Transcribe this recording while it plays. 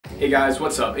Hey guys,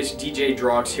 what's up? It's DJ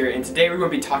DrawgZ here, and today we're going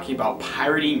to be talking about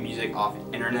pirating music off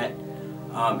the internet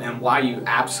and why you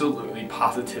absolutely,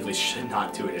 positively should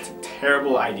not do it. It's a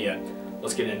terrible idea.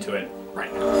 Let's get into it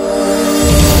right now.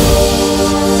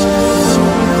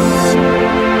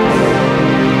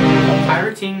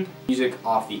 Pirating music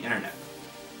off the internet.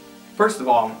 First of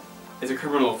all, it's a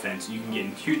criminal offense. You can get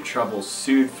in huge trouble,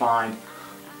 sued, fined,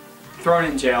 thrown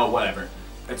in jail, whatever.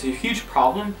 It's a huge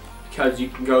problem because you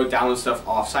can go download stuff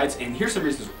off sites, and here's some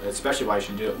reasons especially why you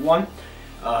shouldn't do it. One,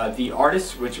 the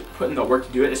artists which put in the work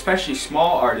to do it, especially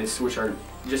small artists which are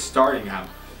just starting out.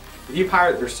 If you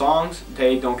pirate their songs,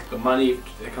 they don't get the money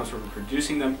that comes from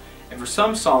producing them, and for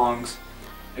some songs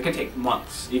it can take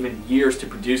months, even years to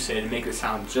produce it and make it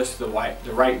sound just the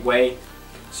right way.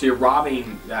 So you're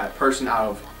robbing that person out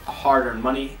of hard-earned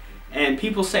money, and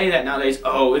people say that nowadays,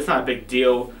 oh, it's not a big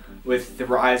deal with the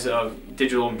rise of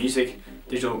digital music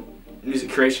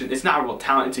creation. It's not a real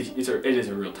talent. It is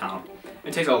a real talent.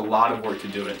 It takes a lot of work to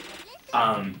do it.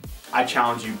 I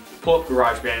challenge you, pull up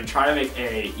GarageBand and try to make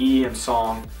a EDM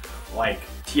song like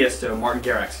Tiesto, Martin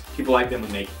Garrix. People like them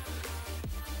would make.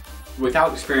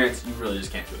 Without experience, you really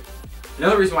just can't do it.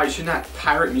 Another reason why you should not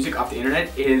pirate music off the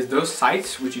internet is those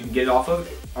sites which you can get it off of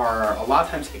are a lot of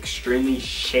times extremely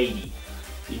shady.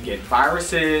 You can get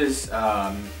viruses,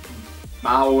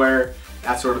 malware,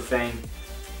 that sort of thing.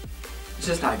 It's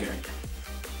just not a good idea.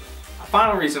 A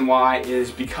final reason why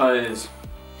is because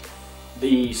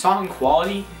the song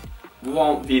quality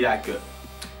won't be that good.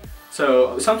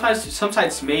 So sometimes some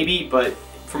sites maybe, but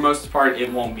for most part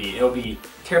it won't be. It'll be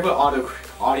terrible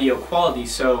audio quality.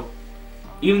 So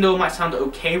even though it might sound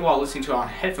okay while listening to it on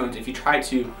headphones, if you try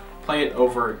to play it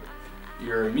over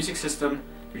your music system,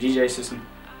 your DJ system,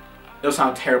 it'll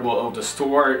sound terrible. It'll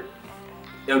distort.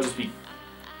 It'll just be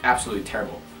absolutely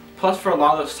terrible. Plus, for a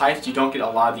lot of those sites, you don't get a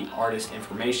lot of the artist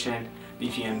information,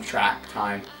 BPM, track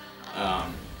time,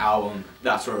 album,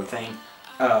 that sort of thing.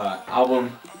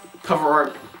 Album, cover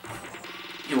art,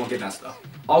 you won't get that stuff.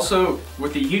 Also,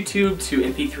 with the YouTube to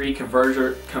MP3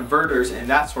 converters and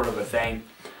that sort of a thing,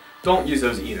 don't use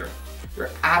those either. They're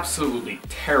absolutely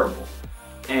terrible.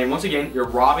 And once again, you're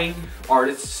robbing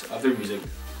artists of their music,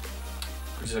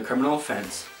 which is a criminal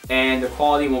offense. And the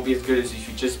quality won't be as good as if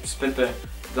you just spent the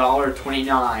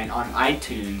 $1.29 on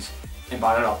iTunes and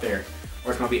bought it out there.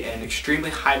 Or it's going to be an extremely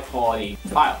high quality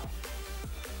file.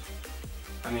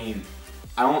 I mean,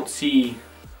 I don't see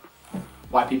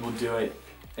why people do it.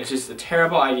 It's just a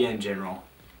terrible idea in general.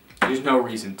 There's no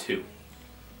reason to.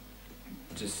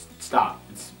 Just stop.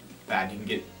 It's bad. You can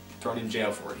get thrown in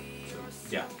jail for it. So,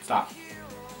 yeah, stop.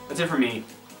 That's it for me.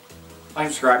 Like,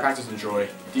 subscribe, practice, enjoy.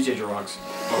 DJ DrawgZ.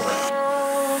 Over.